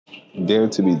Dare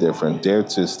to be different. Dare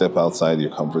to step outside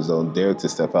your comfort zone. Dare to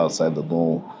step outside the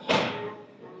norm.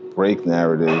 Break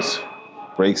narratives,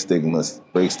 break stigmas,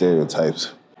 break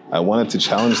stereotypes. I wanted to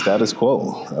challenge status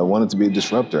quo. I wanted to be a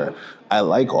disruptor. I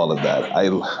like all of that.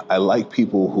 I like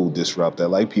people who disrupt. I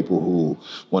like people who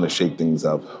want to shake things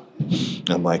up.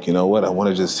 I'm like, you know what? I want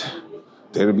to just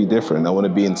dare to be different. I want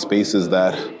to be in spaces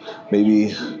that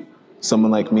maybe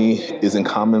someone like me isn't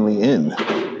commonly in,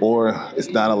 or it's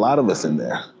not a lot of us in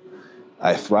there.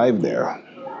 I thrive there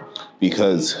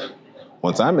because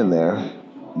once I'm in there,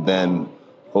 then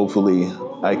hopefully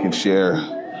I can share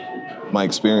my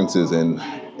experiences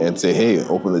and say, hey,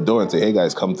 open the door and say, hey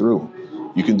guys, come through.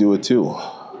 You can do it too.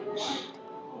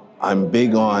 I'm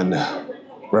big on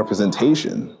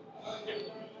representation.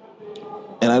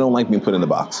 And I don't like being put in a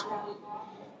box.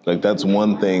 Like that's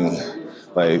one thing,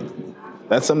 like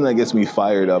that's something that gets me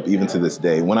fired up even to this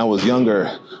day. When I was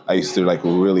younger, I used to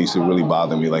really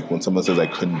bother me. Like when someone says I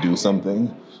couldn't do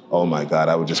something, oh my God,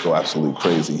 I would just go absolutely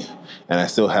crazy. And I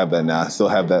still have that now. I still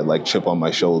have that like chip on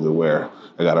my shoulder where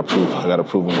I gotta prove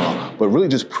them wrong. But really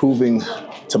just proving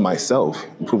to myself,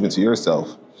 proving to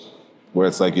yourself, where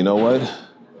it's like, you know what?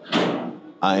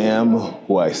 I am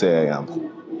who I say I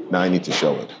am. Now I need to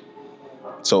show it.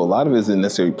 So a lot of it isn't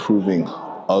necessarily proving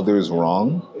others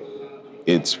wrong.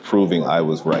 It's proving I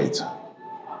was right.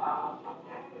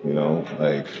 You know,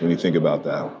 like when you think about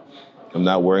that, I'm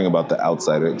not worrying about the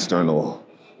outside or external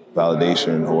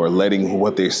validation or letting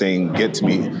what they're saying get to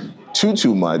me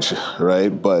too much, right?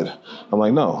 But I'm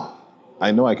like, no,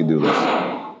 I know I can do this.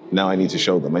 Now I need to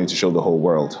show them. I need to show the whole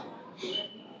world.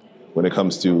 When it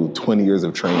comes to 20 years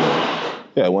of training,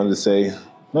 I wanted to say,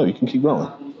 no, you can keep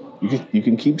going. You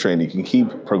can keep training. You can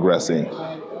keep progressing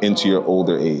into your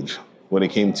older age. When it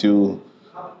came to,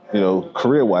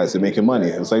 career-wise and making money,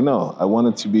 it's like, no, I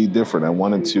wanted to be different. I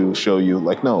wanted to show you,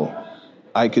 like, no,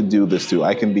 I could do this too.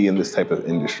 I can be in this type of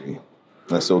industry,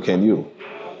 and so can you.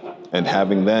 And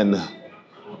having then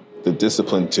the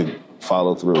discipline to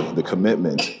follow through, the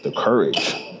commitment, the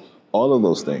courage, all of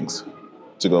those things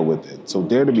to go with it. So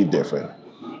dare to be different.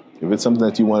 If it's something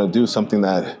that you want to do, something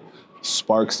that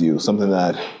sparks you, something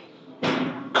that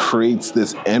creates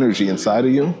this energy inside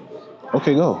of you,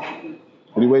 okay, go.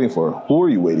 What are you waiting for? Who are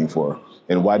you waiting for?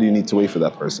 And why do you need to wait for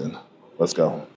that person? Let's go.